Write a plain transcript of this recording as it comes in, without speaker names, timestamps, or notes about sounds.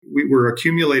we were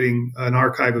accumulating an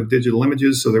archive of digital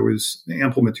images, so there was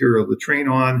ample material to train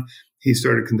on. He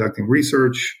started conducting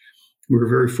research. We were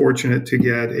very fortunate to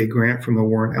get a grant from the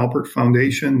Warren Alpert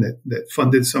Foundation that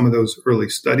funded some of those early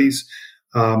studies.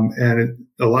 And it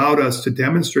allowed us to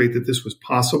demonstrate that this was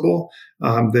possible,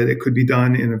 that it could be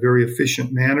done in a very efficient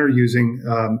manner using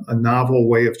a novel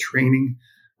way of training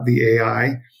the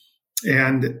AI.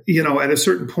 And, at a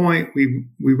certain point, we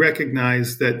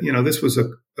recognized that, this was a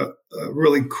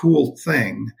really cool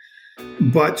thing.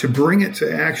 But to bring it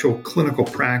to actual clinical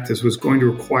practice was going to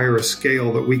require a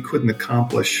scale that we couldn't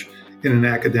accomplish in an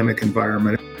academic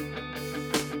environment.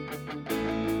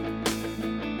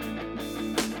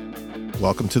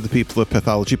 Welcome to the People of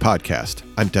Pathology podcast.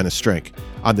 I'm Dennis Strank.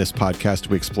 On this podcast,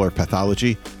 we explore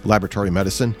pathology, laboratory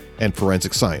medicine, and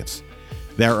forensic science.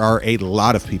 There are a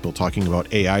lot of people talking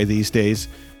about AI these days.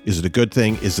 Is it a good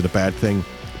thing? Is it a bad thing?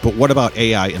 But what about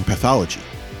AI in pathology?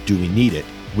 Do we need it?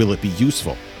 Will it be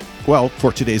useful? Well,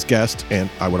 for today's guest, and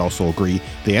I would also agree,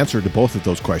 the answer to both of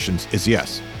those questions is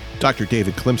yes. Dr.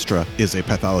 David Klimstra is a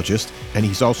pathologist, and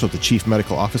he's also the Chief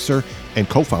Medical Officer and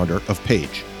co-founder of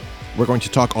Paige. We're going to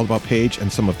talk all about Paige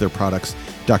and some of their products,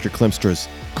 Dr. Klimstra's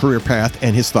career path,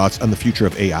 and his thoughts on the future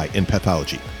of AI in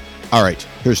pathology. All right,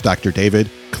 here's Dr. David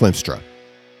Klimstra.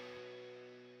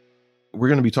 We're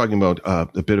going to be talking about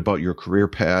a bit about your career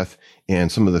path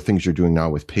and some of the things you're doing now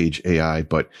with Paige AI,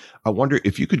 but I wonder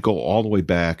if you could go all the way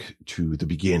back to the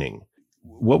beginning.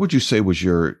 What would you say was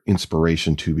your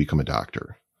inspiration to become a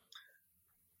doctor?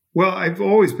 Well, I've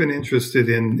always been interested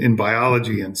in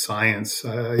biology and science.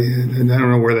 And I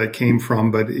don't know where that came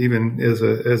from, but even as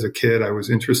a kid, I was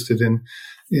interested in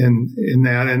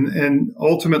that. And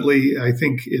ultimately, I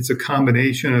think it's a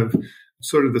combination of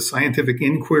sort of the scientific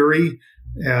inquiry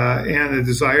and a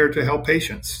desire to help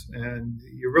patients. And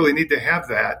you really need to have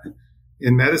that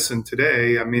in medicine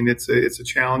today. I mean, it's a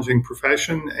challenging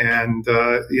profession, and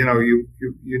you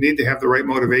need to have the right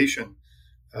motivation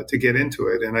to get into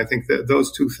it. And I think that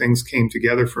those two things came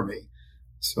together for me.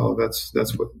 So that's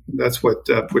what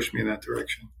pushed me in that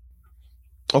direction.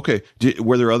 Okay.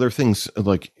 Were there other things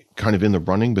like kind of in the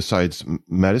running besides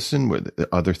medicine? Were there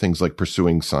other things like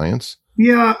pursuing science?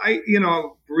 Yeah, I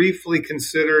briefly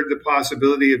considered the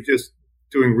possibility of just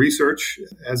doing research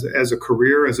as a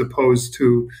career as opposed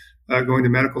to going to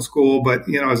medical school. But,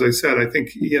 as I said, I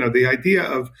think, the idea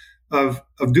of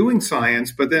doing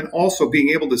science, but then also being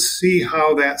able to see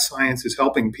how that science is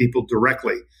helping people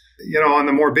directly. On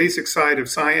the more basic side of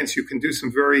science, you can do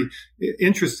some very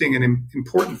interesting and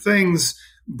important things,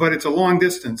 but it's a long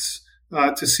distance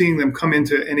to seeing them come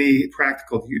into any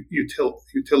practical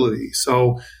utility.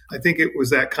 So I think it was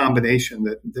that combination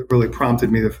that really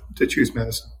prompted me to choose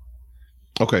medicine.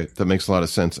 Okay, that makes a lot of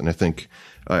sense. And I think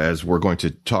as we're going to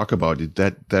talk about it,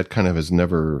 that kind of has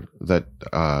never, that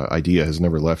idea has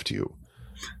never left you.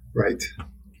 Right.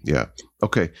 Yeah.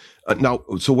 Okay. Now,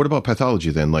 so what about pathology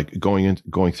then? Like going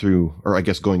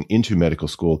into medical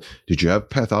school, did you have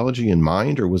pathology in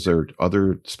mind, or was there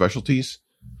other specialties?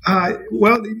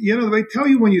 Well, they tell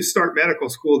you when you start medical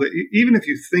school that even if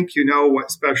you think you know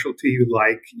what specialty you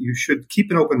like, you should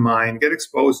keep an open mind, get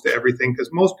exposed to everything,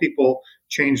 because most people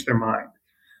change their mind.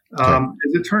 Okay.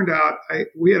 As it turned out,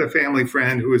 we had a family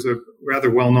friend who was a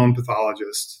rather well-known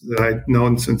pathologist that I'd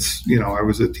known since, I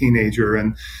was a teenager.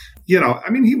 And,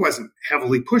 he wasn't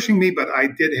heavily pushing me, but I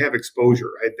did have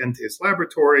exposure. I'd been to his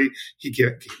laboratory. He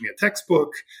gave me a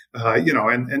textbook,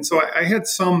 and so I had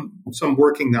some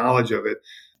working knowledge of it.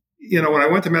 When I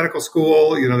went to medical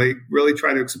school, they really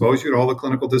try to expose you to all the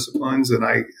clinical disciplines. And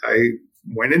I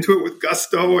went into it with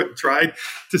gusto and tried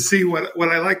to see what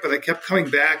I liked. But I kept coming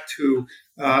back to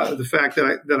the fact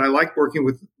that I like working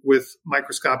with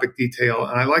microscopic detail,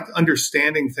 and I like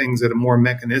understanding things at a more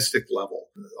mechanistic level.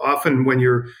 Often when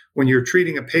you're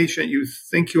treating a patient, you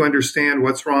think you understand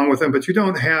what's wrong with them, but you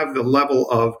don't have the level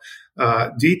of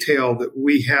detail that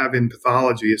we have in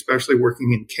pathology, especially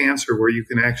working in cancer, where you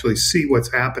can actually see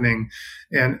what's happening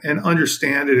and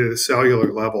understand it at a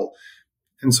cellular level.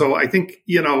 And so I think,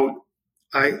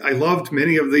 I loved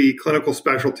many of the clinical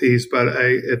specialties, but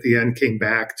I, at the end, came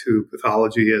back to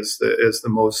pathology as the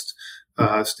most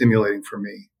stimulating for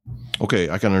me. Okay,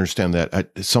 I can understand that.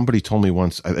 Somebody told me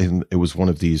once, it was one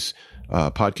of these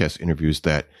podcast interviews,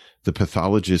 that the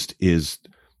pathologist is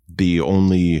the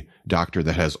only doctor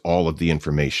that has all of the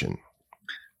information.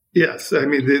 Yes, I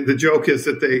mean the joke is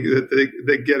that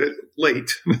they get it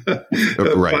late,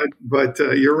 right? But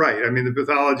you're right. I mean the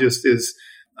pathologist is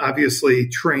obviously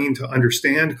trained to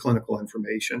understand clinical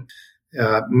information,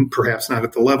 perhaps not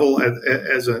at the level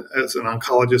as an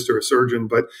oncologist or a surgeon,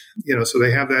 but so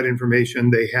they have that information.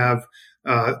 They have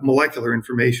molecular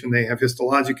information. They have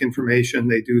histologic information.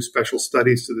 They do special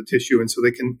studies to the tissue. And so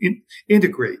they can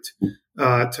integrate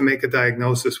to make a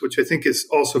diagnosis, which I think is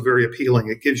also very appealing.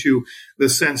 It gives you the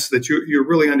sense that you're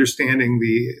really understanding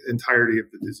the entirety of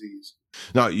the disease.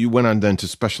 Now, you went on then to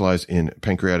specialize in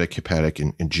pancreatic, hepatic,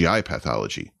 and GI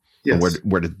pathology. Yes.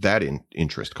 Where did that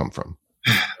interest come from?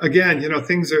 Again,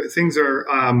 things are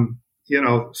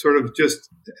sort of just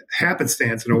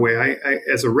happenstance in a way. I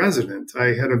as a resident,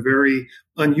 I had a very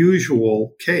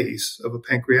unusual case of a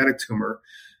pancreatic tumor,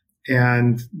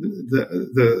 and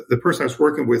the person I was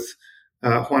working with,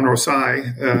 Juan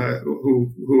Rosai,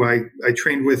 who I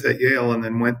trained with at Yale and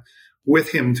then went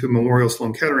with him to Memorial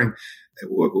Sloan Kettering,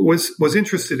 was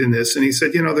interested in this, and he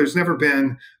said, there's never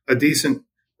been a decent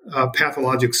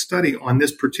pathologic study on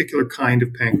this particular kind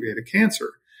of pancreatic cancer,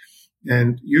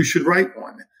 and you should write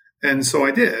one. And so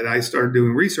I did. I started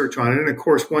doing research on it. And of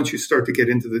course, once you start to get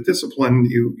into the discipline,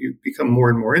 you become more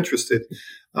and more interested.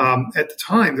 At the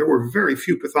time, there were very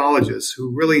few pathologists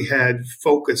who really had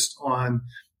focused on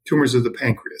tumors of the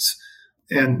pancreas.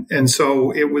 And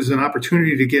so it was an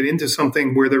opportunity to get into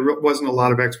something where there wasn't a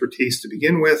lot of expertise to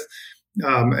begin with.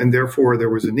 And therefore there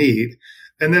was a need.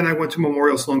 And then I went to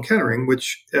Memorial Sloan Kettering,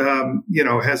 which,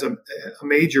 has a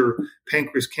major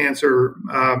pancreas cancer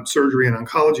surgery and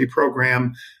oncology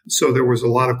program. So there was a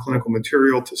lot of clinical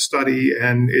material to study,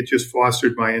 and it just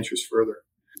fostered my interest further.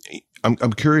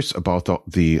 I'm curious about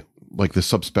the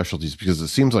subspecialties, because it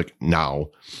seems like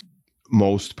now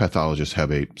most pathologists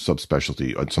have a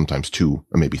subspecialty, sometimes two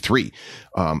or maybe three.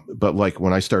 But like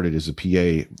when I started as a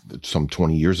PA some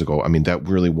 20 years ago, I mean, that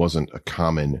really wasn't a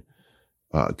common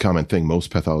thing. Most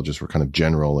pathologists were kind of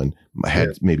general and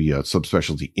had maybe a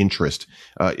subspecialty interest.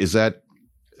 Is that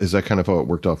kind of how it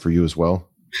worked out for you as well?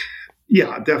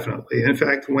 Yeah, definitely. In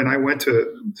fact, when I went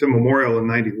to Memorial in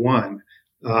 91,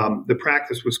 the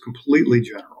practice was completely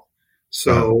general.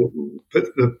 So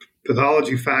the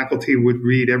pathology faculty would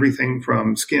read everything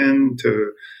from skin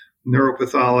to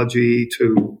neuropathology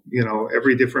to,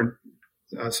 every different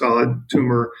solid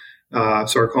tumor,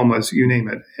 sarcomas, you name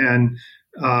it. And,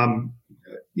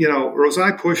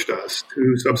 Rosai pushed us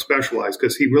to subspecialize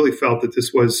because he really felt that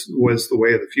this was the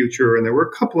way of the future. And there were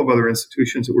a couple of other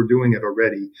institutions that were doing it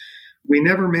already. We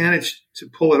never managed to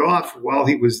pull it off while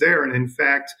he was there. And in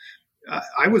fact,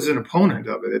 I was an opponent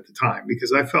of it at the time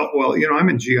because I felt, I'm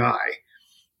in GI,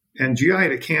 and GI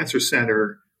at a cancer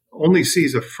center only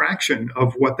sees a fraction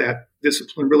of what that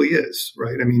discipline really is,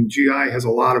 right? I mean, GI has a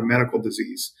lot of medical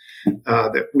disease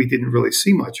that we didn't really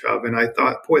see much of. And I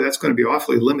thought, boy, that's going to be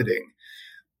awfully limiting.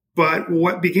 But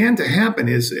what began to happen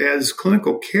is as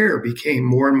clinical care became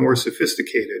more and more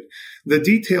sophisticated, the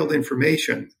detailed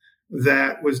information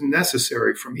that was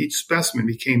necessary from each specimen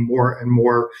became more and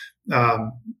more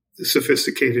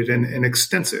sophisticated and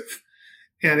extensive.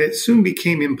 And it soon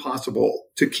became impossible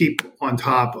to keep on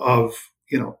top of,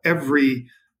 every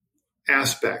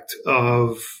aspect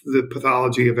of the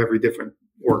pathology of every different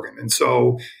organ. And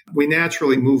so we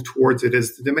naturally moved towards it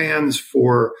as the demands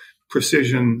for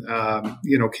precision,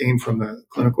 came from the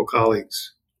clinical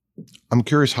colleagues. I'm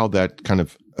curious how that kind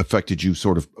of affected you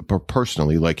sort of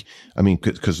personally.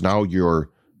 Because now you're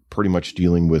pretty much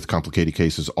dealing with complicated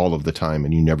cases all of the time,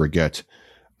 and you never get,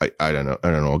 I don't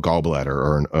know, a gallbladder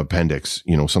or an appendix,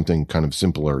 something kind of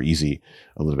simple or easy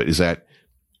a little bit.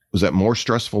 Was that more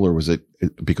stressful, or was it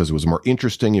because it was more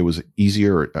interesting? It was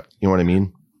easier. You know what I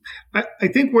mean? I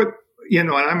think what, and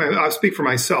I'll speak for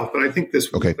myself, but I think this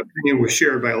opinion was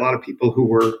shared by a lot of people who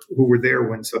were there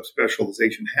when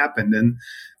subspecialization happened. And,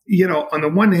 on the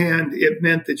one hand, it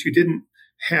meant that you didn't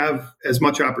have as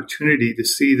much opportunity to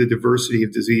see the diversity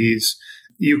of disease.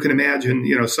 You can imagine,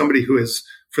 somebody who has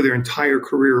for their entire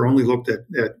career only looked at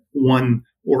one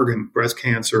organ, breast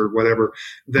cancer, whatever,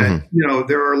 that,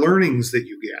 there are learnings that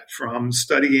you get from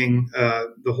studying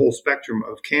the whole spectrum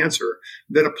of cancer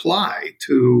that apply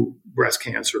to breast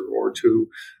cancer or to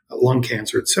lung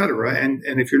cancer, et cetera. And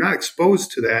if you're not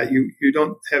exposed to that, you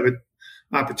don't have an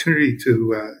opportunity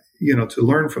to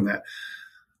learn from that.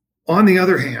 On the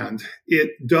other hand,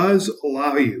 it does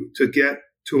allow you to get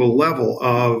to a level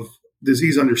of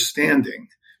disease understanding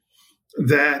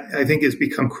that I think has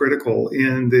become critical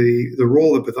in the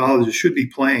role that pathologists should be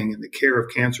playing in the care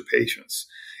of cancer patients.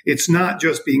 It's not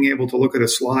just being able to look at a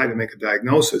slide and make a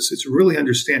diagnosis. It's really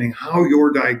understanding how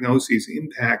your diagnoses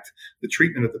impact the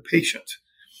treatment of the patient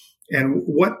and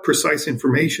what precise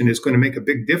information is going to make a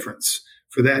big difference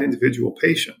for that individual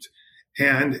patient.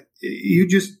 And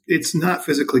it's not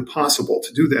physically possible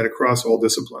to do that across all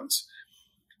disciplines.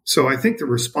 So I think the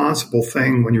responsible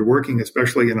thing when you're working,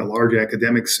 especially in a large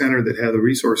academic center that have the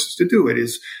resources to do it,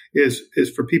 is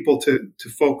for people to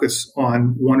focus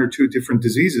on one or two different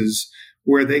diseases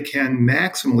where they can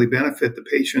maximally benefit the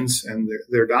patients and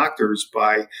their doctors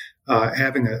by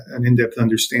having an in-depth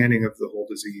understanding of the whole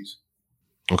disease.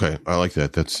 Okay, I like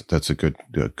that. That's a good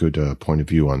point of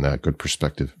view on that. Good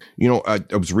perspective. I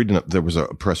was reading there was a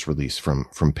press release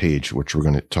from Paige, which we're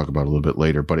going to talk about a little bit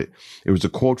later. But it was a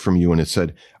quote from you, and it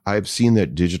said, "I've seen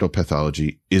that digital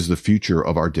pathology is the future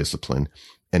of our discipline,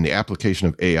 and the application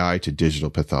of AI to digital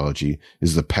pathology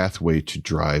is the pathway to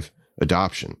drive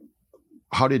adoption."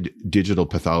 How did digital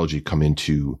pathology come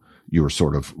into your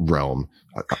sort of realm?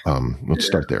 Let's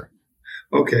start there.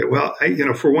 Okay. Well,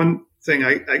 for one thing,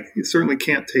 I certainly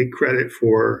can't take credit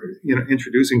for,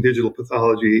 introducing digital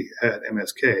pathology at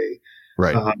MSK.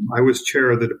 Right. I was chair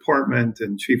of the department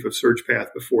and chief of SearchPath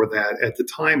before that at the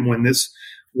time when this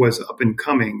was up and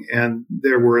coming. And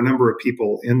there were a number of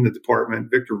people in the department,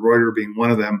 Victor Reuter being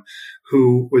one of them,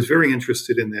 who was very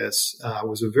interested in this,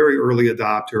 was a very early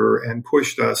adopter and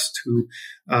pushed us to,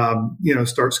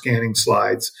 start scanning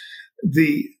slides.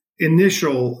 The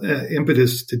initial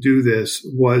impetus to do this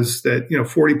was that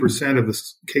 40% of the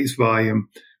case volume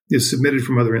is submitted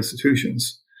from other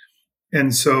institutions,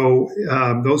 and so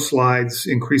those slides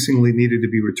increasingly needed to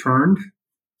be returned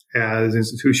as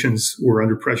institutions were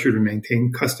under pressure to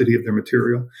maintain custody of their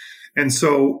material. And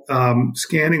so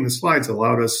scanning the slides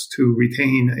allowed us to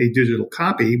retain a digital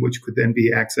copy, which could then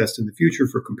be accessed in the future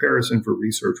for comparison, for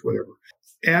research, whatever.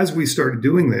 As we started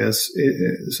doing this,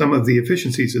 some of the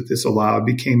efficiencies that this allowed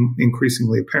became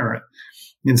increasingly apparent.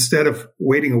 Instead of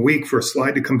waiting a week for a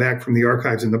slide to come back from the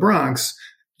archives in the Bronx,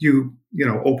 you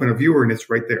open a viewer and it's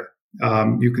right there.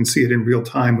 You can see it in real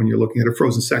time when you're looking at a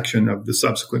frozen section of the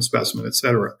subsequent specimen, et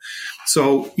cetera.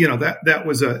 So, that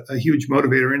was a huge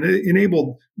motivator, and it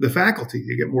enabled the faculty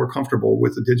to get more comfortable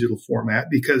with the digital format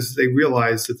because they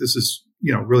realized that this is,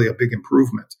 really a big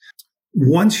improvement.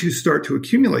 Once you start to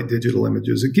accumulate digital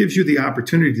images, it gives you the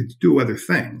opportunity to do other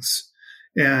things.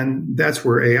 And that's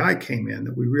where AI came in,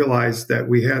 that we realized that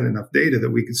we had enough data that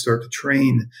we could start to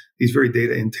train these very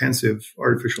data intensive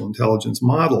artificial intelligence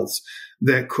models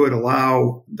that could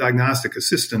allow diagnostic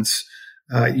assistance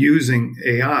using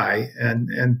AI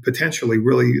and potentially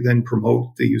really then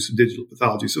promote the use of digital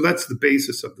pathology. So that's the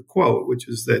basis of the quote, which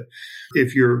is that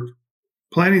if you're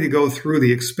planning to go through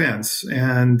the expense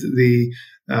and the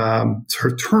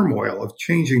sort of turmoil of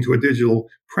changing to a digital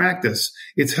practice,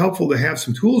 it's helpful to have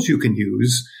some tools you can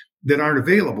use that aren't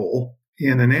available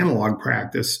in an analog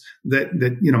practice that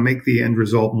make the end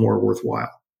result more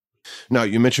worthwhile. Now,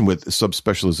 you mentioned with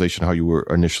subspecialization how you were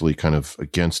initially kind of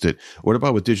against it. What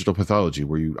about with digital pathology?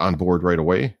 Were you on board right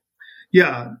away?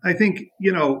 Yeah, I think,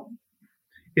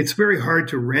 it's very hard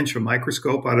to wrench a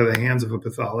microscope out of the hands of a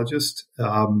pathologist.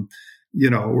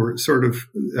 We're sort of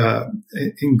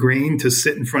ingrained to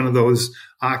sit in front of those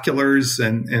oculars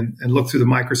and look through the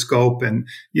microscope, and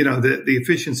the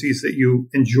efficiencies that you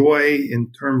enjoy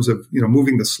in terms of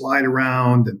moving the slide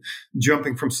around and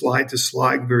jumping from slide to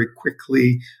slide very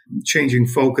quickly, changing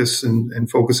focus and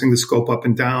focusing the scope up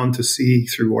and down to see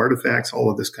through artifacts, all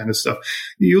of this kind of stuff.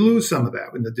 You lose some of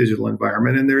that in the digital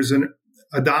environment, and there's an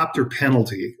adopter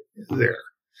penalty there.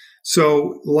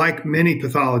 So like many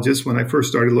pathologists, when I first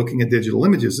started looking at digital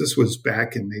images, this was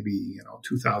back in maybe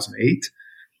 2008.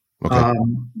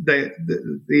 Okay.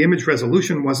 The image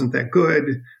resolution wasn't that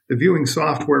good. The viewing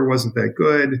software wasn't that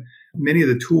good. Many of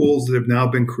the tools that have now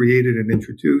been created and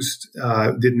introduced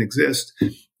didn't exist.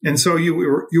 And so you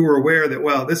were aware that,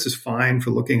 well, this is fine for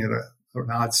looking at an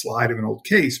odd slide of an old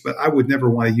case, but I would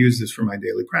never want to use this for my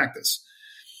daily practice.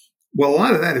 Well, a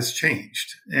lot of that has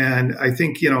changed. And I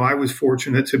think, I was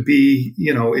fortunate to be,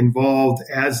 involved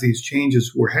as these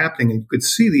changes were happening, and you could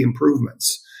see the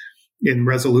improvements in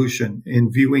resolution,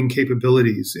 in viewing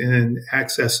capabilities, in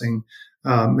accessing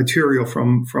material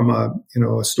from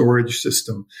a storage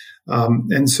system.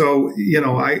 And so,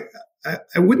 I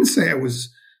wouldn't say I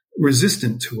was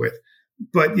resistant to it,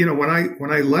 but, when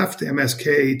I left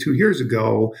MSK 2 years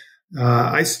ago,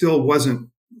 I still wasn't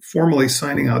formally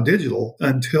signing out digital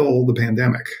until the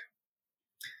pandemic.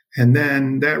 And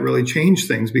then that really changed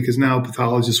things because now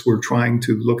pathologists were trying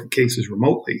to look at cases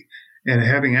remotely, and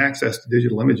having access to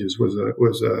digital images was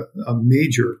a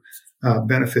major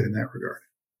benefit in that regard.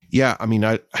 Yeah. I mean,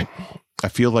 I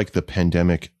feel like the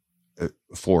pandemic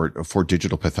for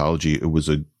digital pathology, it was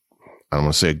I don't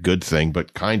want to say a good thing,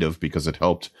 but kind of, because it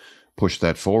helped push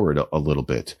that forward a little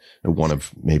bit. And one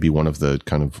of the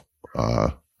kind of,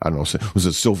 I don't know, was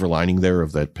it silver lining there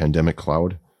of that pandemic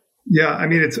cloud? Yeah, I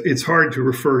mean, it's hard to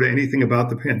refer to anything about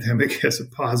the pandemic as a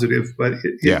positive, but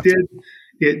Yeah.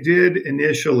 it did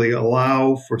initially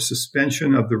allow for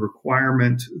suspension of the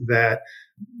requirement that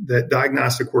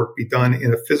diagnostic work be done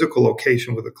in a physical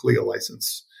location with a CLIA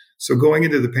license. So going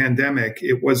into the pandemic,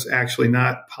 it was actually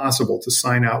not possible to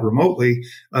sign out remotely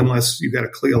unless you got a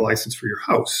CLIA license for your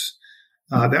house.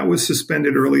 That was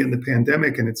suspended early in the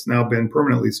pandemic, and it's now been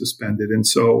permanently suspended. And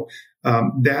so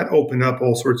that opened up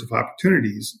all sorts of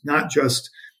opportunities, not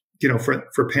just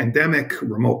for pandemic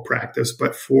remote practice,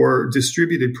 but for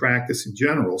distributed practice in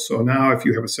general. So now, if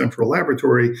you have a central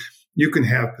laboratory, you can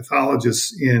have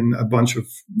pathologists in a bunch of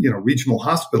regional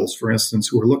hospitals, for instance,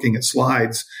 who are looking at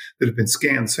slides that have been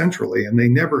scanned centrally, and they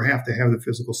never have to have the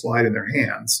physical slide in their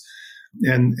hands.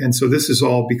 And so this has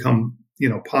all become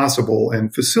possible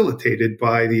and facilitated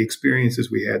by the experiences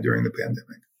we had during the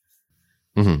pandemic.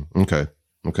 Mm-hmm. Okay.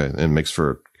 And it makes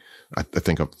for, I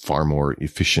think, a far more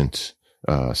efficient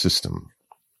system.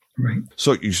 Right.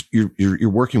 So you're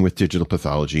working with digital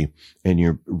pathology, and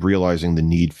you're realizing the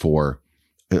need for,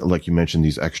 like you mentioned,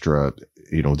 these extra,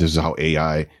 this is how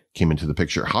AI came into the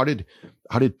picture. How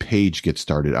did Paige get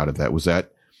started out of that? Was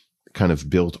that kind of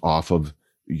built off of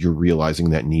you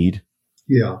realizing that need?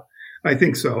 Yeah, I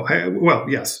think so.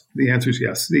 Yes. The answer is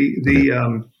yes.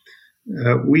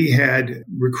 We had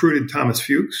recruited Thomas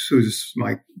Fuchs, who's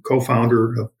my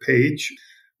co-founder of Paige,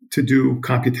 to do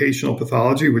computational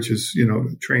pathology, which is,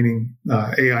 training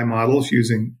AI models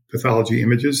using pathology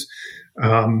images.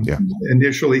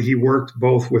 Initially, he worked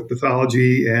both with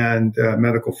pathology and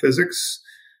medical physics.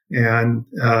 And,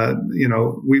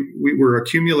 we were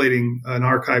accumulating an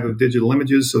archive of digital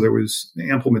images, so there was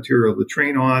ample material to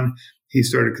train on. He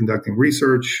started conducting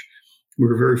research. We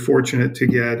were very fortunate to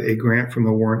get a grant from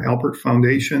the Warren Alpert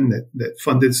Foundation that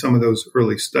funded some of those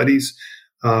early studies.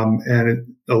 And it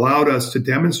allowed us to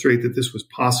demonstrate that this was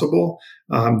possible,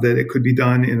 that it could be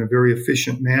done in a very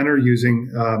efficient manner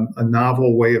using a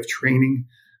novel way of training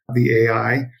the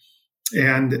AI.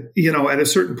 And, at a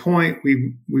certain point,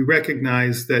 we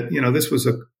recognized that, this was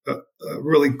a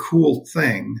really cool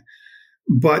thing.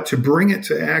 But to bring it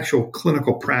to actual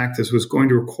clinical practice was going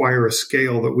to require a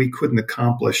scale that we couldn't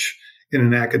accomplish in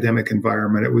an academic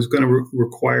environment. It was going to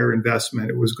require investment.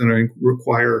 It was going to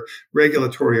require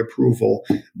regulatory approval,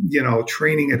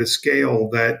 training at a scale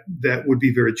that would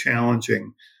be very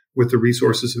challenging with the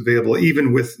resources available,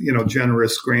 even with,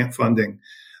 generous grant funding.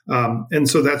 And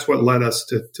so that's what led us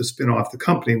to spin off the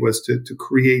company, was to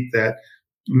create that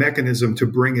mechanism to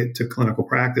bring it to clinical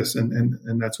practice.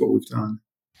 And that's what we've done.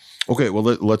 Okay, well,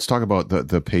 let's talk about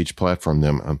the Paige platform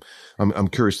then. I'm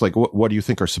curious, like, what do you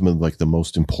think are some of the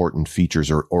most important features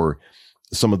or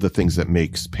some of the things that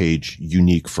makes Paige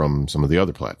unique from some of the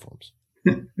other platforms?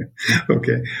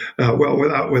 Okay. Well,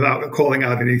 without calling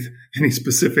out any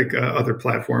specific other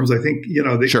platforms, I think,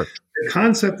 the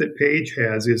concept that Paige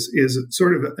has is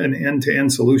sort of an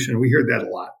end-to-end solution. We hear that a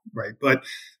lot, right? But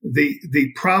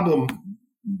the problem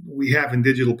we have in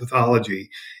digital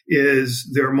pathology is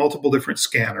there are multiple different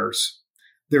scanners.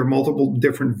 There are multiple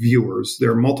different viewers. There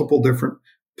are multiple different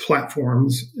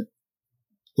platforms,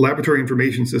 laboratory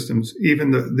information systems.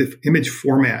 Even the image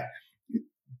format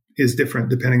is different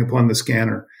depending upon the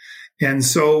scanner. And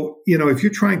so, if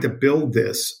you're trying to build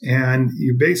this and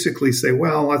you basically say,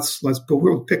 well,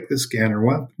 we'll pick this scanner.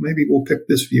 Well, maybe we'll pick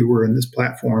this viewer and this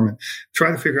platform and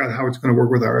try to figure out how it's going to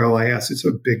work with our LIS. It's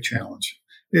a big challenge.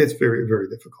 It's very, very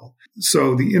difficult.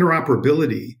 So the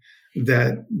interoperability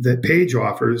that Paige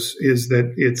offers is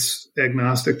that it's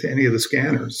agnostic to any of the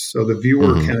scanners. So the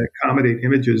viewer can accommodate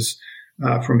images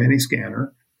from any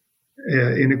scanner,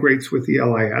 integrates with the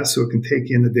LIS, so it can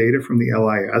take in the data from the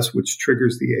LIS, which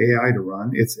triggers the AI to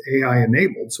run. It's AI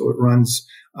enabled, so it runs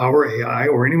our AI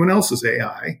or anyone else's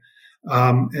AI.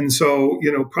 And so,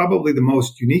 probably the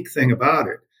most unique thing about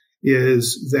it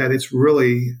is that it's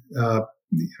really,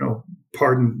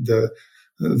 pardon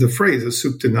the phrase, a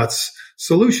soup to nuts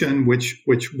solution, which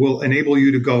will enable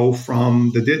you to go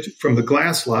from the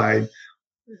glass slide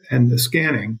and the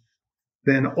scanning,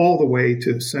 then all the way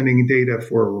to sending data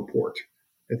for a report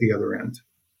at the other end.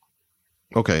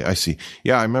 Okay, I see.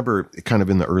 Yeah, I remember kind of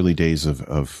in the early days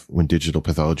of when digital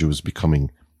pathology was becoming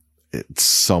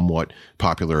somewhat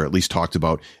popular, at least talked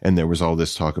about, and there was all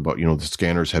this talk about, the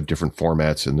scanners have different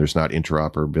formats and there's not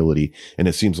interoperability. And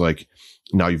it seems like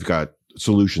now you've got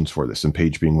solutions for this, and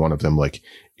Paige being one of them. Like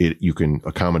you can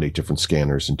accommodate different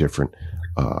scanners and different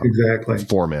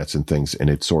formats and things. And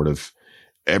it's sort of,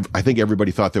 I think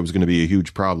everybody thought there was going to be a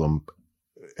huge problem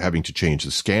having to change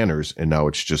the scanners, and now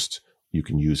it's just you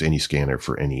can use any scanner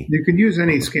for any. You can use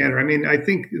any scanner. I mean, I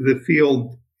think the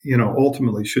field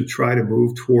ultimately should try to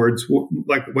move towards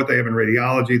like what they have in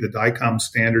radiology, the DICOM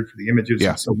standard for the images. Yeah.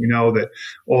 And so we know that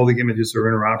all the images are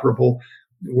interoperable.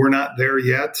 We're not there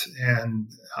yet. And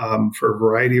for a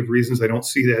variety of reasons, I don't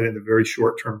see that in the very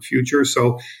short-term future.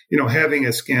 So, having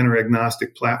a scanner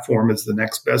agnostic platform is the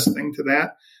next best thing to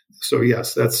that. So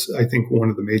yes, that's, I think, one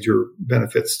of the major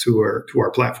benefits to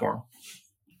our platform.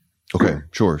 Okay,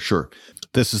 sure.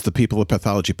 This is the People of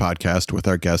Pathology podcast with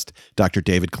our guest, Dr.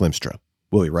 David Klimstra.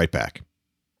 We'll be right back.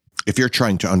 If you're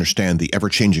trying to understand the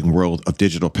ever-changing world of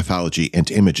digital pathology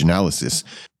and image analysis,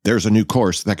 there's a new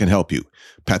course that can help you,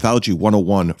 Pathology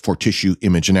 101 for Tissue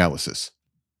Image Analysis.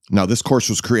 Now, this course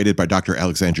was created by Dr.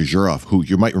 Alexandra Zhurov, who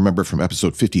you might remember from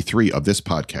episode 53 of this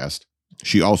podcast.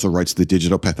 She also writes the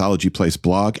Digital Pathology Place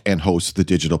blog and hosts the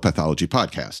Digital Pathology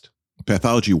podcast.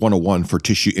 Pathology 101 for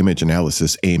Tissue Image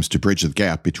Analysis aims to bridge the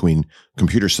gap between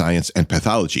computer science and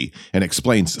pathology and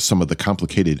explains some of the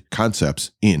complicated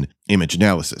concepts in image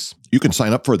analysis. You can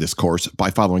sign up for this course by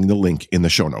following the link in the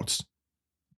show notes.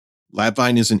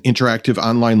 LabVine is an interactive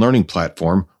online learning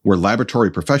platform where laboratory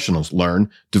professionals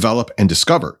learn, develop, and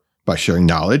discover by sharing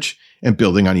knowledge and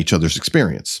building on each other's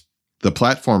experience. The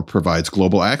platform provides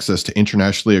global access to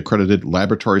internationally accredited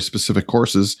laboratory-specific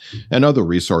courses and other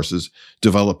resources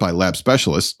developed by lab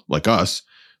specialists, like us,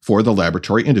 for the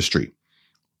laboratory industry.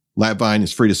 LabVine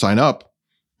is free to sign up,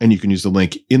 and you can use the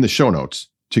link in the show notes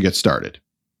to get started.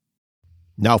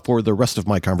 Now for the rest of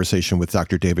my conversation with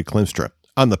Dr. David Klimstra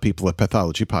on the People of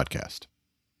Pathology podcast.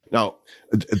 Now,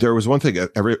 there was one thing,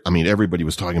 everybody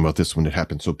was talking about this when it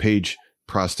happened. So Paige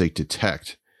Prostate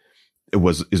Detect, it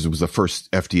was the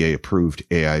first FDA-approved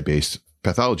AI-based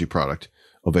pathology product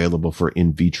available for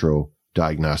in vitro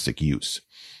diagnostic use.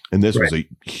 And this was a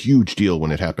huge deal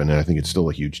when it happened, and I think it's still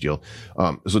a huge deal.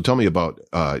 So tell me about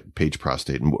Paige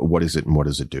Prostate, and what is it, and what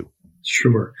does it do?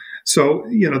 Sure. So,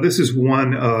 this is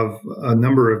one of a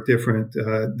number of different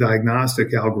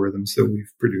diagnostic algorithms that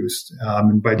we've produced.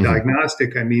 And by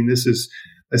diagnostic, I mean this is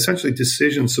essentially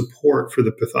decision support for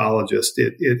the pathologist.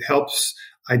 It helps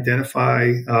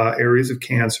identify areas of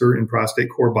cancer in prostate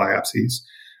core biopsies.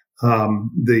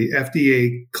 The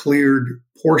FDA cleared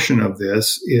portion of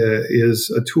this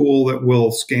is a tool that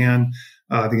will scan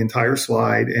the entire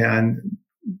slide and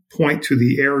point to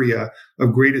the area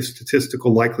of greatest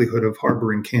statistical likelihood of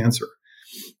harboring cancer.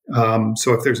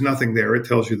 So if there's nothing there, it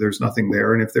tells you there's nothing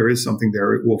there. And if there is something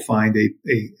there, it will find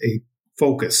a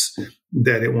focus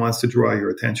that it wants to draw your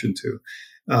attention to.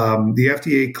 The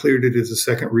FDA cleared it as a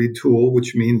second read tool,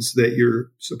 which means that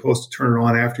you're supposed to turn it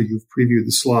on after you've previewed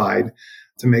the slide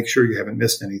to make sure you haven't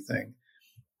missed anything.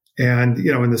 And,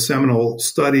 in the seminal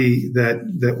study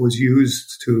that was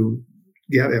used to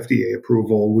get FDA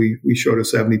approval, we showed a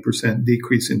 70%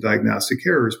 decrease in diagnostic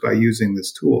errors by using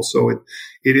this tool. So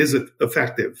it is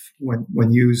effective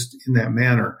when used in that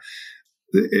manner.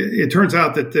 It turns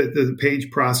out that the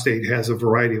Paige Prostate has a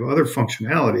variety of other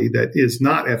functionality that is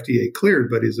not FDA cleared,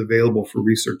 but is available for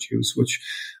research use, which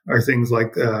are things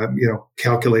like,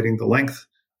 calculating the length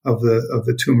of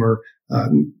the tumor,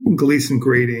 Gleason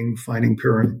grading, finding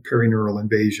perineural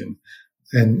invasion.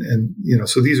 And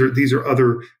so these are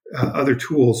other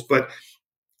tools. But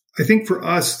I think for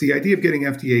us, the idea of getting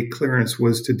FDA clearance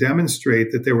was to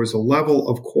demonstrate that there was a level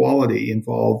of quality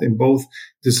involved in both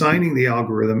designing the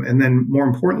algorithm and then, more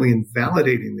importantly, in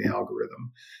validating the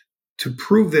algorithm to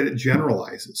prove that it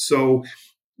generalizes. So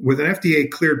with an FDA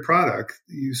cleared product,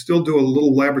 you still do a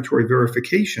little laboratory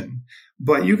verification,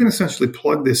 but you can essentially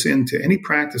plug this into any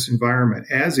practice environment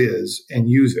as is and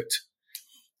use it.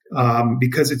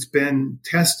 Because it's been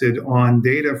tested on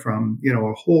data from,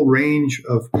 a whole range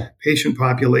of patient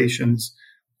populations.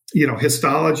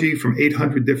 Histology from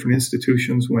 800 different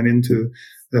institutions went into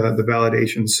the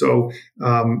validation. So,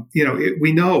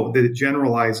 we know that it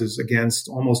generalizes against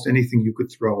almost anything you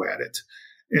could throw at it.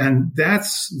 And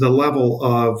that's the level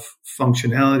of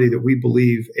functionality that we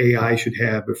believe AI should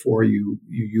have before you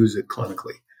use it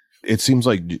clinically. It seems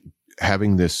like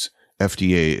having this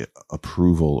FDA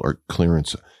approval or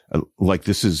clearance, like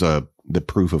this is the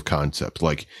proof of concept,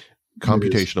 like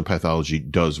computational pathology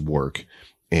does work.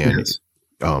 And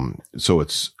so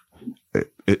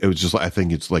it was just, I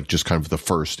think it's like just kind of the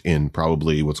first in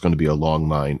probably what's going to be a long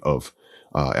line of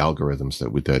algorithms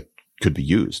that could be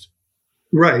used.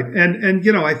 Right. And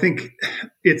I think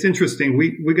it's interesting.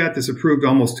 We got this approved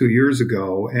almost 2 years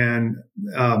ago. And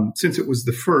since it was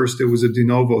the first, it was a de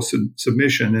novo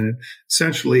submission, and it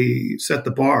essentially set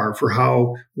the bar for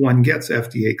how one gets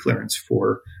FDA clearance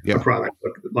for a product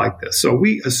like this. So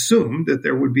we assumed that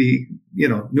there would be,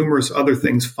 numerous other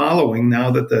things following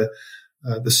now that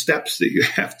the steps that you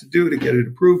have to do to get it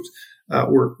approved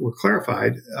were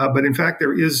clarified. But in fact,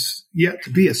 there is yet to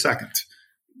be a second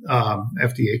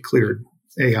FDA cleared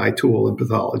AI tool in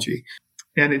pathology.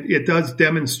 And it does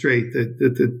demonstrate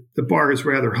that the bar is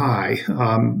rather high,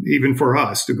 even for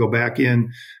us to go back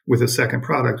in with a second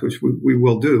product, which we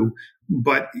will do.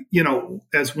 But,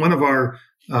 as one of our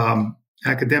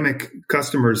academic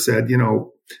customers said,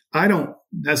 I don't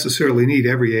necessarily need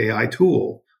every AI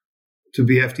tool to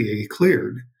be FDA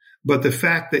cleared. But the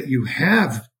fact that you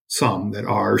have some that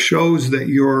are shows that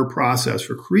your process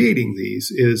for creating these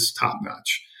is top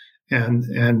notch. And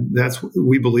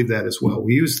we believe that as well.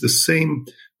 We use the same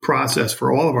process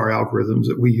for all of our algorithms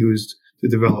that we used to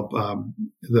develop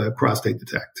the prostate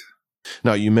detect.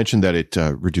 Now, you mentioned that it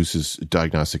reduces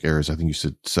diagnostic errors. I think you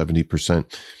said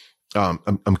 70%.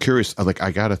 I'm curious. Like,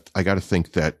 I gotta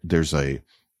think that there's a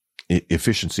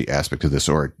efficiency aspect to this,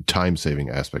 or a time saving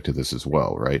aspect to this as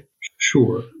well, right?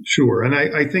 Sure. And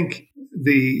I think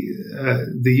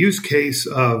the use case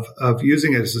of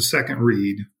using it as a second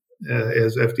read,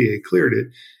 as FDA cleared it,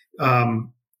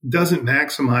 doesn't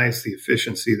maximize the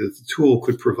efficiency that the tool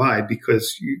could provide,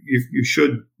 because you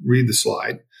should read the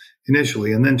slide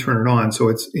initially and then turn it on. So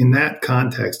it's in that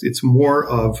context, it's more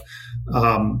of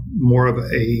a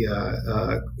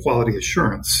quality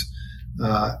assurance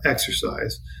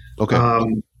exercise. Okay.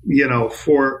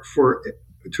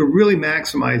 To really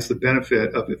maximize the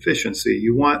benefit of efficiency,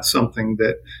 you want something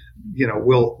that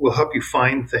will help you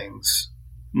find things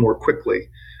more quickly.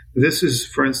 This is,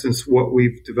 for instance, what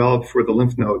we've developed for the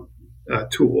lymph node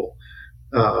tool,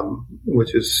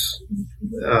 which is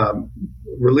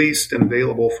released and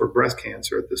available for breast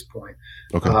cancer at this point.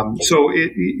 Okay. So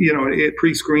it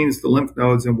pre-screens the lymph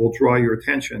nodes and will draw your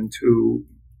attention to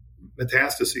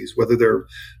metastases, whether they're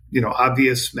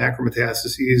obvious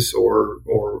macrometastases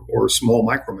or small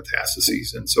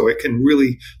micrometastases, and so it can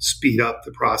really speed up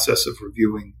the process of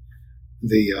reviewing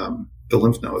the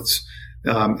lymph nodes.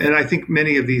 And I think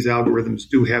many of these algorithms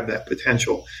do have that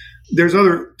potential. There's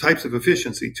other types of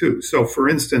efficiency too. So, for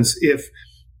instance, if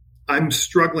I'm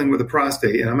struggling with a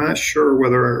prostate and I'm not sure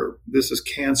whether this is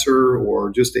cancer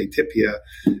or just atypia,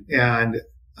 and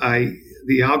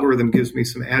the algorithm gives me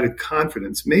some added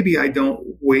confidence, maybe I don't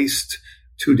waste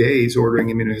 2 days ordering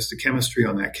immunohistochemistry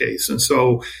on that case. And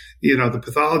so, the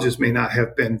pathologist may not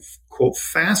have been, quote,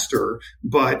 faster,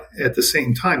 but at the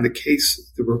same time, the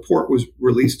report was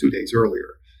released 2 days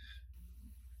earlier.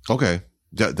 Okay.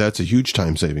 That's a huge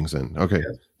time savings then. Okay.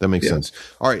 Yeah. That makes sense.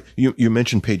 All right. You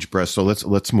mentioned Paige Breast. So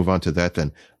let's move on to that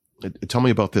then. Tell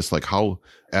me about this, like how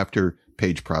after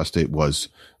Paige Prostate was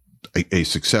a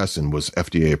success and was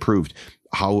FDA approved,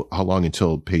 how long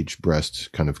until Paige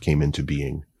Breast kind of came into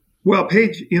being? Well,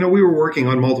 Paige, we were working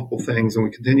on multiple things, and we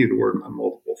continue to work on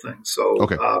multiple things. So,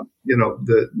 okay.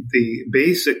 The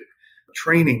basic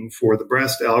training for the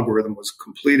breast algorithm was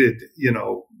completed,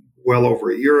 well over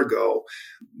a year ago.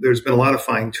 There's been a lot of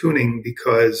fine tuning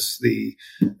because the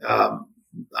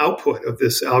output of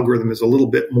this algorithm is a little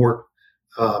bit more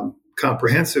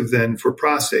comprehensive than for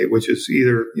prostate, which is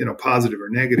either positive or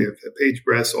negative. Paige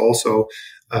Breast also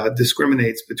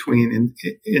discriminates between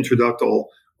intraductal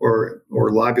or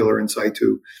lobular in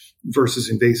situ versus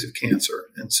invasive cancer.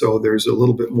 And so there's a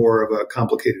little bit more of a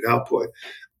complicated output.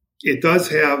 It does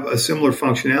have a similar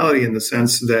functionality in the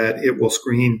sense that it will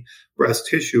screen breast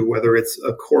tissue, whether it's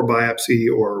a core biopsy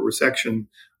or resection,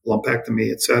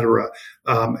 lumpectomy, et cetera,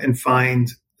 and find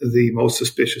the most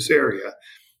suspicious area.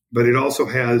 But it also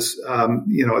has,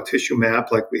 a tissue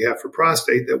map like we have for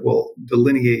prostate that will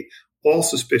delineate all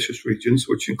suspicious regions,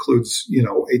 which includes,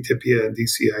 atypia and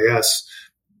DCIS,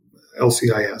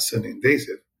 LCIS, and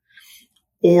invasive.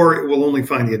 Or it will only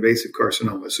find the invasive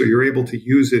carcinoma. So you're able to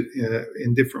use it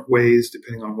in different ways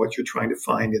depending on what you're trying to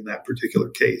find in that particular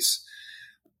case.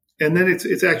 And then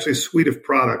it's actually a suite of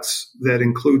products that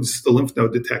includes the lymph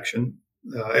node detection,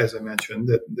 as I mentioned,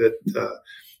 that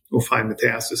will find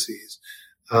metastases.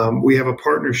 We have a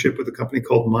partnership with a company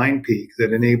called MindPeak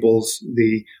that enables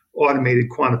the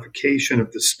automated quantification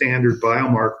of the standard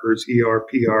biomarkers, ER,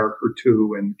 PR,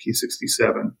 HER2, and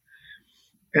Ki67.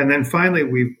 And then finally,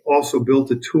 we've also built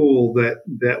a tool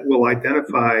that will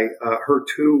identify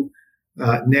HER2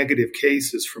 negative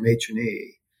cases from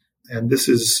H&E. And this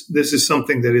is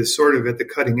something that is sort of at the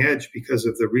cutting edge because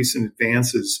of the recent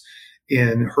advances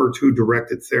in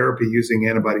HER2-directed therapy using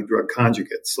antibody-drug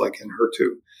conjugates like in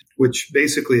HER2, which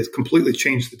basically has completely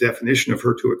changed the definition of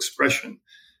HER2 expression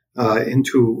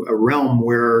into a realm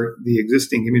where the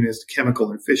existing immunohistochemical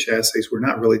and FISH assays were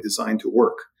not really designed to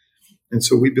work. And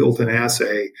so we built an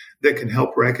assay that can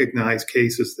help recognize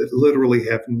cases that literally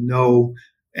have no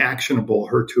actionable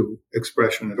HER2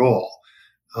 expression at all.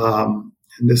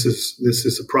 And this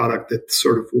is a product that's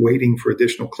sort of waiting for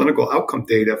additional clinical outcome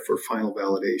data for final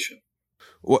validation.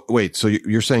 Wait, so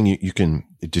you're saying you can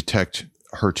detect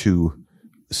HER2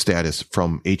 status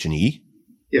from H&E?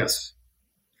 Yes.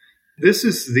 This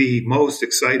is the most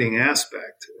exciting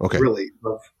aspect, really,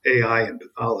 of AI and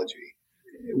pathology,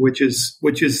 which is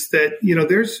that,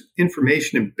 there's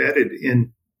information embedded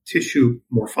in tissue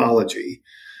morphology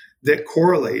that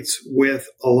correlates with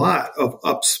a lot of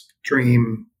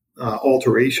upstream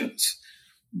alterations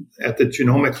at the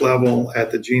genomic level,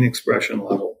 at the gene expression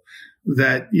level,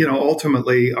 that,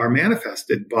 ultimately are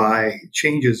manifested by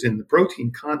changes in the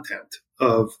protein content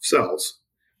of cells.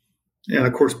 And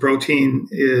of course, protein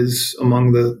is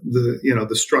among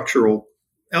the structural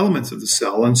elements of the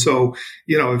cell. And so,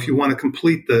 if you want to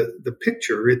complete the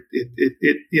picture,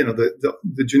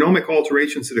 the genomic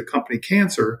alterations that accompany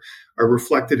cancer are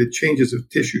reflected in changes of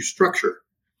tissue structure.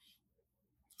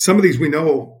 Some of these we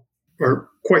know are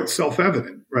quite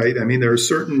self-evident, right? I mean, there are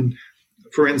certain,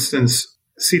 for instance,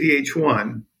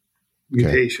 CDH1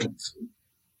 mutations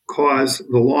cause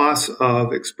the loss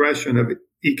of expression of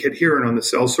E-cadherin on the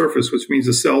cell surface, which means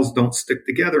the cells don't stick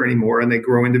together anymore and they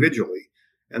grow individually.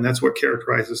 And that's what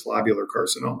characterizes lobular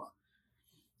carcinoma.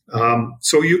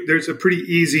 There's a pretty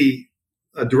easy,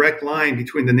 direct line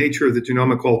between the nature of the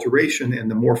genomic alteration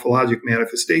and the morphologic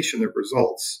manifestation that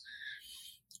results.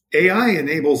 AI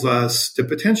enables us to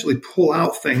potentially pull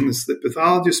out things that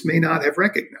pathologists may not have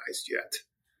recognized yet,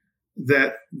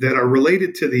 that are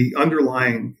related to the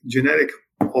underlying genetic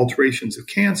alterations of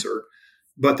cancer,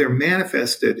 but they're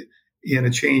manifested in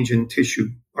a change in tissue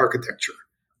architecture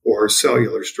or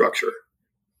cellular structure.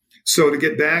 So to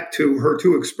get back to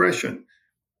HER2 expression,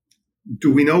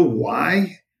 do we know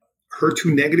why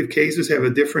HER2 negative cases have a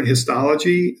different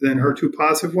histology than HER2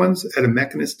 positive ones at a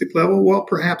mechanistic level? Well,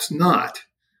 perhaps not.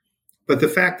 But the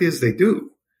fact is they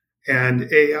do.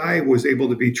 And AI was able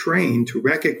to be trained to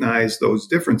recognize those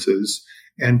differences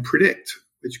and predict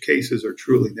which cases are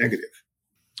truly negative.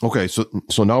 Okay,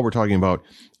 so now we're talking about,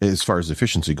 as far as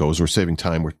efficiency goes, we're saving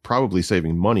time. We're probably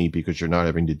saving money because you're not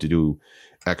having to do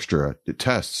extra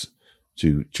tests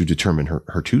to determine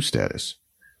HER2 status.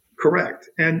 Correct.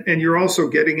 And you're also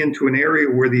getting into an area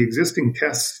where the existing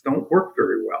tests don't work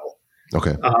very well.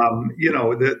 Okay.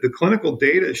 The clinical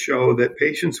data show that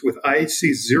patients with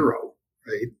IHC 0,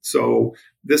 right? So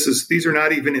these are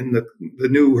not even in the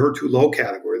new HER2 low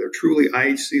category. They're truly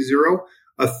IHC 0.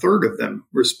 A third of them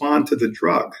respond to the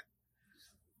drug,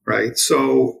 right?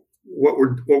 So what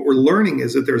we're learning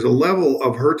is that there's a level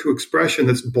of HER2 expression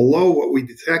that's below what we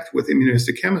detect with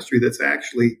immunohistochemistry that's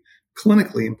actually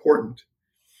clinically important.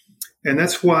 And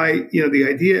that's why, the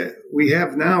idea we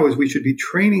have now is we should be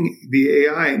training the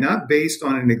AI not based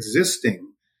on an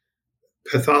existing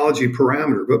pathology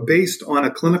parameter, but based on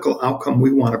a clinical outcome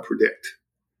we want to predict.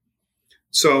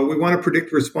 So we want to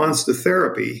predict response to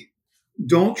therapy.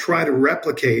 Don't try to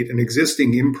replicate an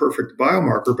existing imperfect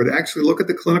biomarker, but actually look at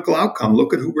the clinical outcome.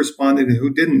 Look at who responded and who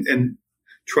didn't, and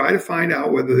try to find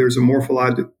out whether there's a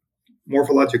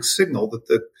morphologic signal that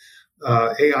the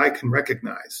AI can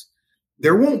recognize.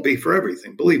 There won't be for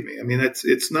everything, believe me. I mean,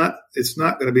 it's not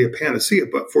going to be a panacea,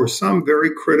 but for some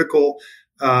very critical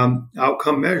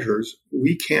outcome measures,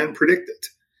 we can predict it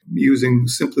using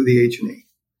simply the H&E.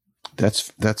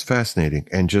 That's fascinating,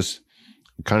 and just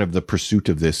kind of the pursuit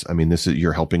of this. I mean,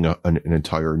 you're helping an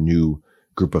entire new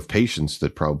group of patients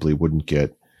that probably wouldn't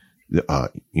get,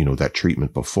 that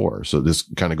treatment before. So this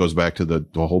kind of goes back to the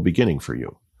whole beginning for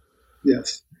you.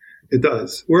 Yes, it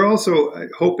does. We're also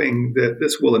hoping that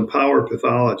this will empower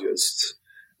pathologists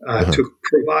to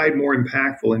provide more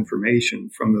impactful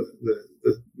information from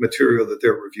the material that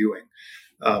they're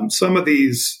reviewing. Some of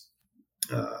these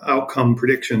outcome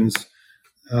predictions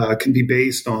can be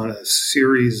based on a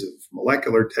series of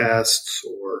molecular tests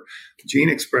or gene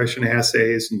expression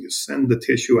assays, and you send the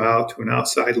tissue out to an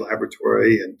outside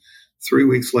laboratory, and 3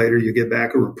 weeks later you get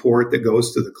back a report that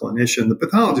goes to the clinician. The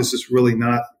pathologist is really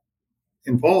not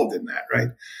involved in that, right?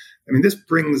 I mean, this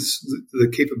brings the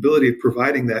capability of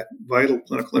providing that vital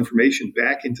clinical information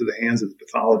back into the hands of the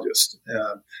pathologist,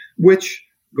 which,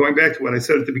 going back to what I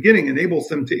said at the beginning, enables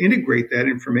them to integrate that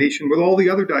information with all the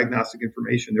other diagnostic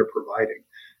information they're providing,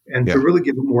 and to really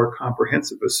give a more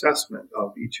comprehensive assessment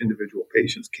of each individual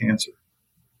patient's cancer.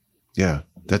 Yeah,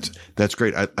 that's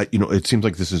great. It seems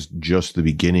like this is just the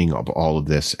beginning of all of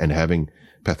this, and having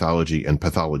pathology and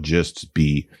pathologists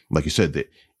be, like you said,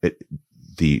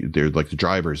 they're like the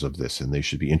drivers of this, and they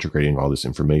should be integrating all this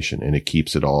information, and it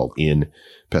keeps it all in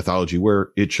pathology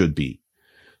where it should be.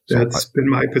 So that's been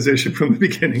my position from the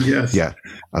beginning. Yes. Yeah.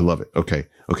 I love it. Okay.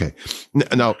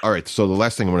 Now, all right. So the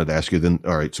last thing I wanted to ask you then,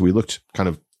 all right. So we looked kind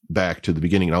of back to the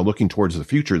beginning. Now, looking towards the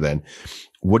future, then,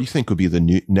 what do you think would be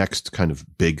the next kind of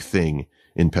big thing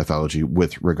in pathology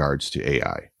with regards to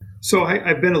AI? So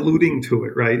I've been alluding to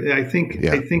it, right? I think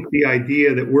the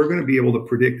idea that we're going to be able to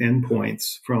predict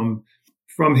endpoints from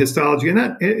histology, and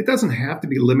that it doesn't have to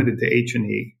be limited to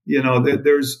H&E.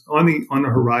 There's on the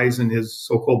horizon is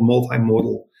so-called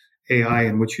multimodal AI,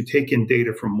 in which you take in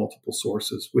data from multiple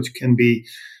sources, which can be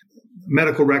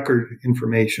medical record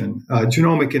information,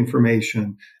 genomic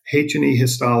information, H&E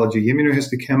histology,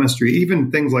 immunohistochemistry,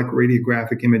 even things like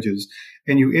radiographic images,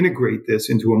 and you integrate this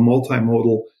into a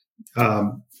multimodal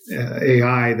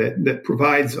AI that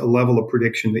provides a level of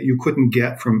prediction that you couldn't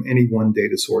get from any one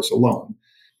data source alone.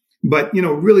 But,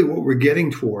 really what we're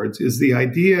getting towards is the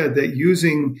idea that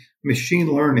using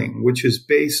machine learning, which is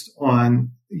based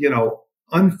on,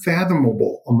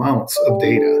 unfathomable amounts of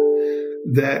data,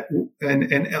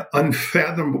 and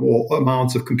unfathomable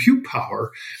amounts of compute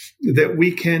power, that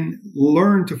we can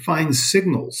learn to find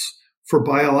signals for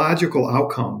biological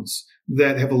outcomes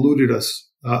that have eluded us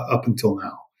up until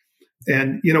now.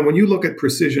 And, when you look at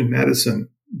precision medicine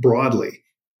broadly,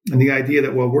 and the idea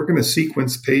that, we're going to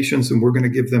sequence patients and we're going to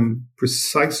give them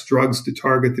precise drugs to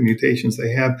target the mutations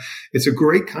they have, it's a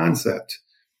great concept.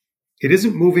 It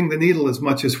isn't moving the needle as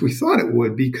much as we thought it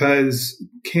would, because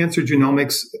cancer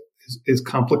genomics is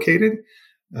complicated.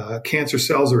 Cancer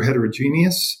cells are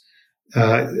heterogeneous.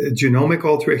 Genomic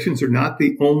alterations are not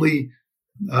the only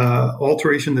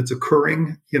alteration that's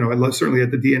occurring, certainly at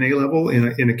the DNA level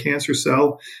in a cancer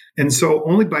cell. And so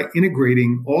only by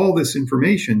integrating all this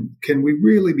information can we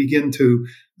really begin to,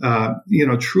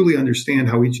 truly understand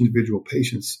how each individual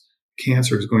patient's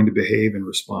cancer is going to behave and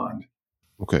respond.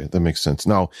 Okay, that makes sense.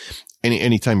 Now,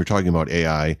 anytime you're talking about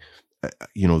AI,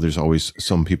 there's always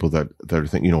some people that are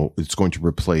thinking, it's going to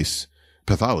replace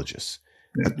pathologists.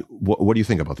 Yeah. What do you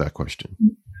think about that question?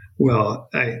 Well,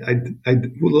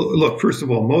 look, first of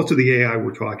all, most of the AI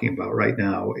we're talking about right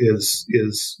now is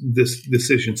this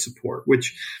decision support,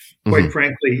 which, quite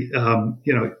frankly,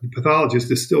 the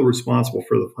pathologist is still responsible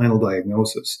for the final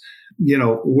diagnosis.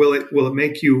 Will it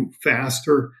make you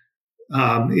faster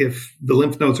if the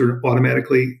lymph nodes are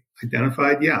automatically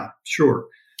identified? Yeah, sure.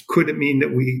 Could it mean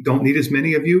that we don't need as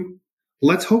many of you?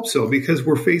 Let's hope so, because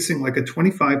we're facing like a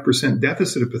 25%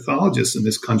 deficit of pathologists in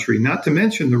this country, not to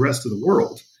mention the rest of the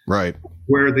world. Right.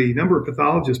 Where the number of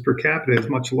pathologists per capita is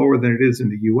much lower than it is in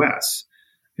the U.S.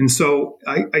 And so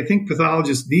I think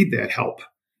pathologists need that help.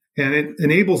 And it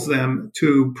enables them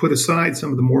to put aside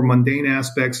some of the more mundane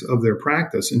aspects of their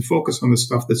practice and focus on the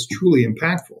stuff that's truly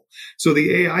impactful. So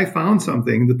the AI found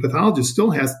something, the pathologist still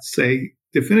has to say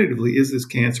definitively, is this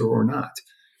cancer or not?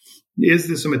 Is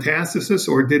this a metastasis,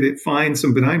 or did it find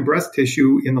some benign breast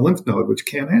tissue in the lymph node, which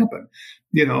can happen?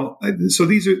 So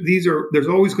there's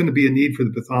always going to be a need for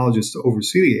the pathologist to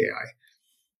oversee the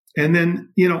AI. And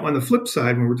then, on the flip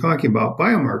side, when we're talking about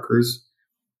biomarkers,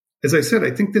 as I said,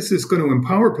 I think this is going to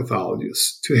empower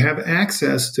pathologists to have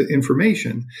access to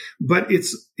information, but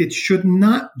it should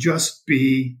not just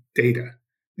be data.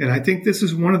 And I think this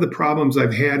is one of the problems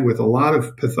I've had with a lot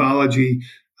of pathology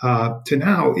to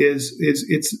now is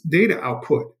its data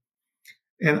output.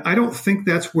 And I don't think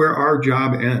that's where our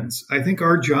job ends. I think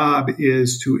our job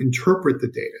is to interpret the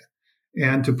data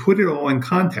and to put it all in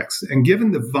context. And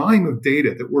given the volume of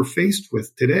data that we're faced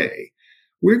with today,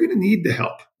 we're going to need the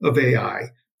help of AI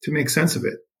to make sense of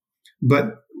it.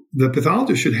 But the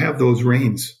pathologist should have those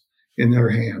reins in their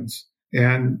hands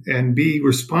and be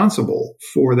responsible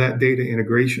for that data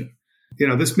integration.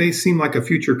 This may seem like a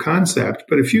future concept,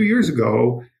 but a few years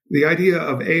ago, the idea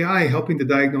of AI helping to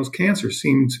diagnose cancer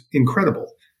seemed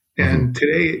incredible. And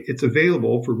today it's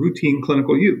available for routine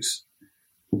clinical use.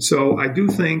 So I do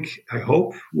think, I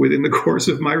hope, within the course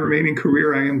of my remaining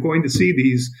career, I am going to see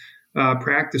these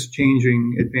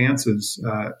practice-changing advances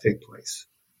take place.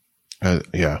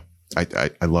 Yeah.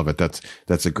 I love it.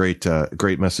 That's a great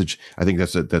message. I think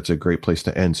that's a great place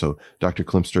to end. So, Dr.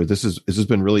 Klimstra, this has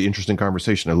been a really interesting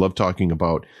conversation. I love talking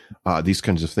about these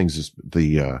kinds of things, is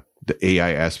the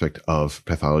AI aspect of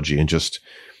pathology, and just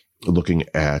looking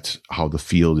at how the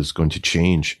field is going to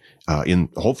change in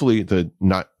hopefully the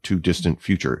not too distant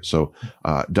future. So,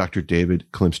 Dr. David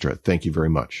Klimstra, thank you very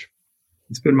much.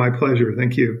 It's been my pleasure.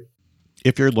 Thank you.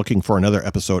 If you're looking for another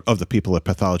episode of the People of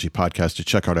Pathology podcast to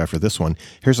check out after this one,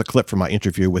 here's a clip from my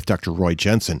interview with Dr. Roy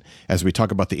Jensen as we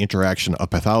talk about the interaction of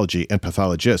pathology and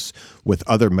pathologists with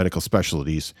other medical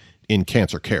specialties in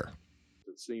cancer care.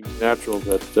 It seems natural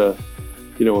that a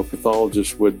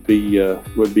pathologist would be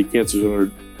cancer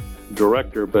center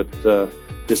director, but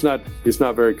it's not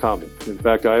very common. In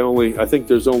fact, I think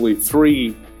there's only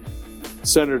 3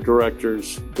 center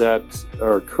directors that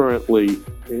are currently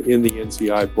in the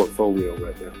NCI portfolio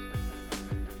right now.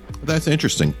 That's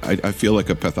interesting. I feel like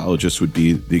a pathologist would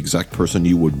be the exact person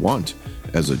you would want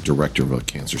as a director of a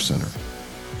cancer center.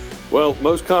 Well,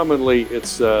 most commonly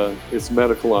it's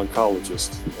medical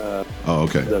oncologists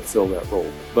that fill that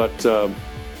role. But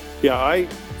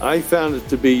I found it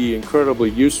to be incredibly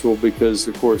useful because,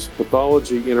 of course,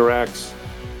 pathology interacts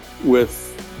with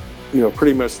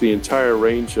pretty much the entire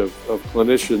range of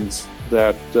clinicians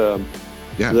that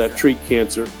treat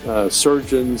cancer,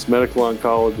 surgeons, medical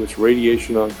oncologists,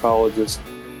 radiation oncologists,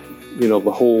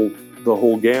 the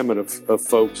whole gamut of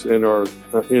folks, and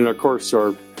of course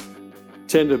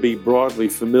tend to be broadly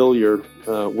familiar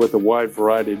with a wide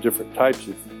variety of different types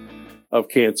of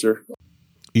cancer.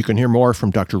 You can hear more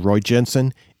from Dr. Roy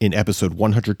Jensen in episode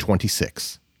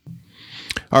 126.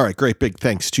 All right, great big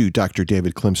thanks to Dr.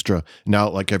 David Klimstra. Now,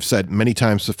 like I've said many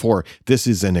times before, this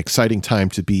is an exciting time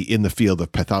to be in the field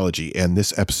of pathology, and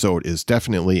this episode is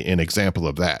definitely an example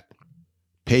of that.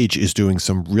 Paige is doing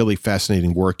some really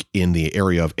fascinating work in the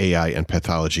area of AI and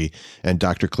pathology, and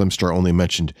Dr. Klimstra only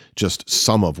mentioned just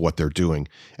some of what they're doing.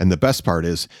 And the best part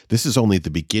is, this is only the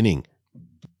beginning.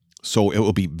 So it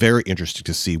will be very interesting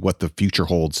to see what the future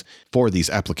holds for these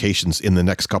applications in the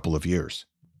next couple of years.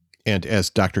 And as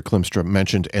Dr. Klimstra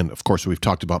mentioned, and of course we've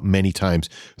talked about many times,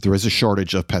 there is a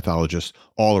shortage of pathologists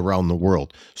all around the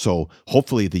world. So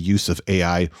hopefully the use of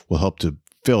AI will help to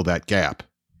fill that gap.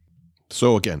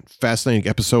 So again, fascinating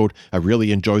episode. I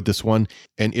really enjoyed this one.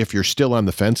 And if you're still on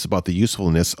the fence about the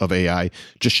usefulness of AI,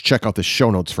 just check out the show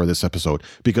notes for this episode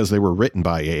because they were written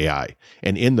by AI.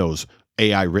 And in those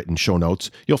AI written show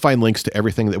notes, you'll find links to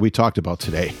everything that we talked about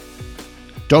today.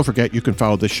 Don't forget, you can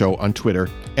follow this show on Twitter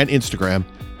and Instagram.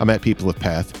 I'm at People of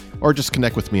Path, or just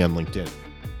connect with me on LinkedIn.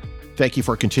 Thank you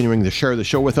for continuing to share the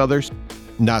show with others.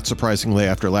 Not surprisingly,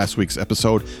 after last week's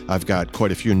episode, I've got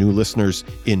quite a few new listeners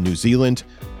in New Zealand.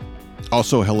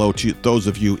 Also, hello to those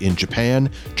of you in Japan,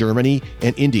 Germany,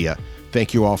 and India.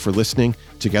 Thank you all for listening.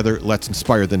 Together, let's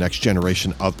inspire the next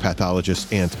generation of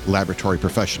pathologists and laboratory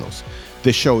professionals.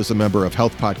 This show is a member of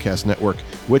Health Podcast Network,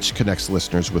 which connects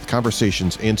listeners with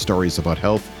conversations and stories about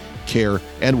health, care,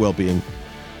 and well-being.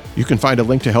 You can find a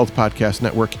link to Health Podcast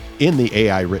Network in the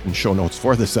AI written show notes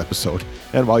for this episode.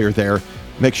 And while you're there,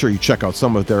 make sure you check out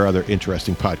some of their other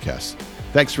interesting podcasts.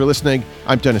 Thanks for listening.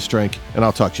 I'm Dennis Strank, and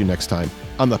I'll talk to you next time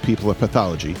on the People of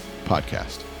Pathology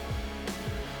podcast.